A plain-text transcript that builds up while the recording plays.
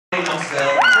in Knoxville,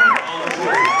 Arnold.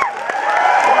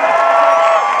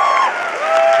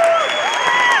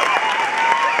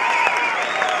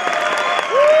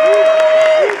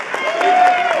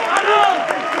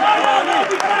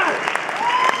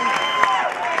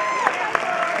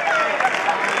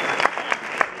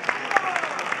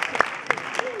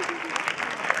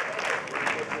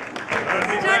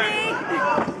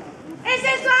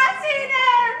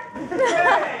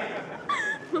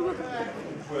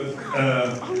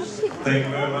 Thank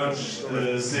you very much,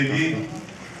 Ziggy.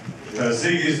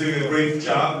 Ziggy is doing a great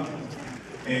job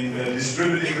in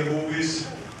distributing the movies,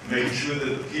 making sure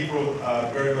that people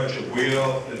are very much aware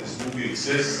of that this movie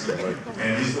exists.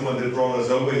 And he's the one that brought us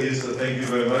over here, so thank you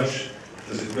very much. It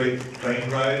was a great plane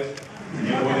ride.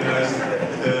 You organized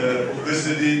the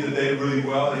publicity today really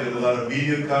well. You had a lot of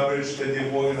media coverage that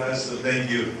you organized, so thank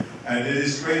you. And it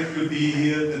is great to be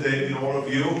here today with all of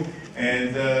you.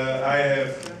 And I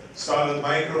have started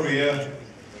my career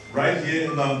right here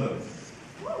in London. It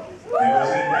was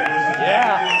in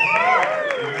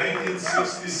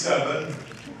 1967.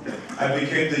 I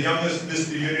became the youngest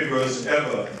Mr. Universe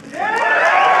ever.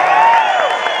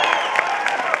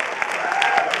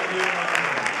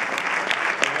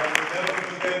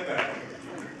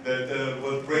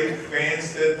 What great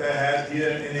fans that I had here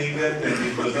in England, and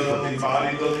it was not only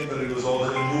bodybuilding, but it was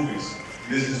also in movies.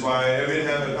 This is why every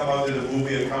time I come out with a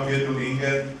movie, I come here to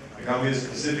England, I come here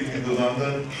specifically to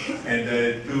London, and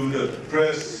I do the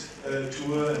press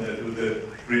tour, and I do the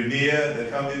premiere. I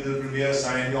come here to the premiere,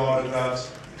 sign the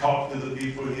autographs, talk to the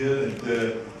people here, and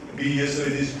be here. So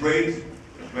it is great.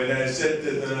 When I said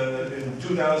that in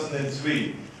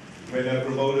 2003, when I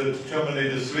promoted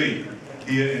Terminator 3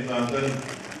 here in London,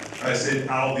 I said,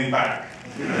 I'll be back.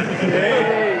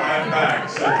 I'm back,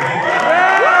 so thank you.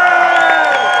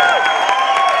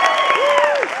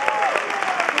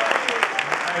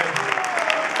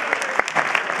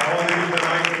 I want to give the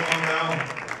microphone now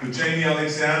to Jaimie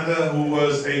Alexander, who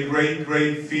was a great,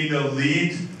 great female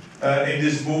lead in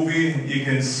this movie. You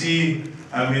can see,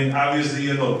 I mean, obviously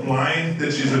you're not blind,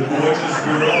 that she's a gorgeous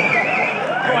girl.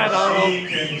 And she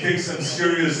can kick some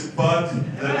serious butt,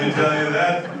 let me tell you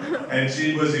that. And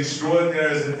she was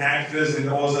extraordinary as an actress and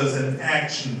also as an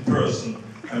action person.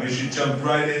 I mean, she jumped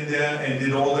right in there and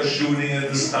did all the shooting and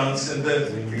the stunts and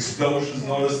the explosions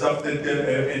and all the stuff that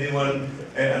anyone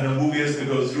in a movie has to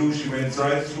go through. She went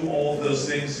right through all those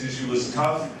things, and she was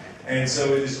tough. And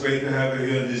so it is great to have her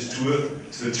here on this tour.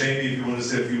 So Jaimie, if you want to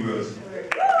say a few words.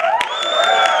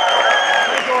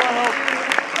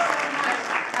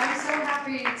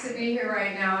 To be here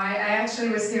right now. I actually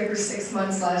was here for 6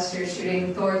 months last year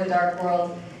shooting Thor: The Dark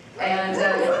World, and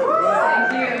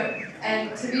thank you.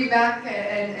 And to be back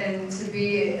and to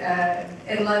be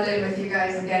in London with you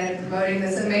guys again and promoting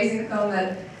this amazing film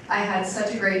that I had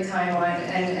such a great time on,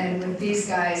 and with these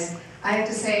guys, I have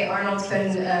to say Arnold's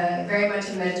been very much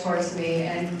a mentor to me,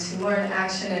 and to learn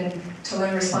action and to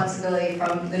learn responsibility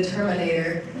from the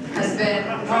Terminator has been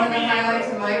one of the highlights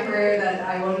of my career that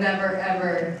I will never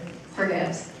ever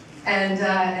forget. And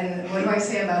what do I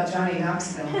say about Johnny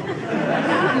Knoxville?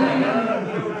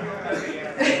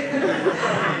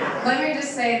 Let me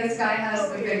just say, this guy has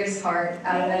the biggest heart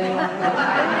out of anyone that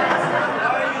I've met.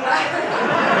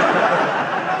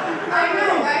 I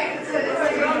know, right?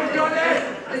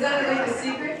 Is that like a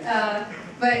secret?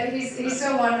 But he's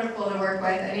so wonderful to work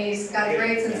with, and he's got a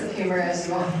great sense of humor, as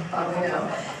you all probably know.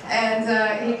 And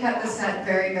he kept the set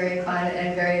very, very fun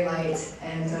and very light.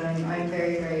 And I'm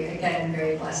very, very, again,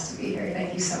 very blessed to be here.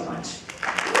 Thank you so much.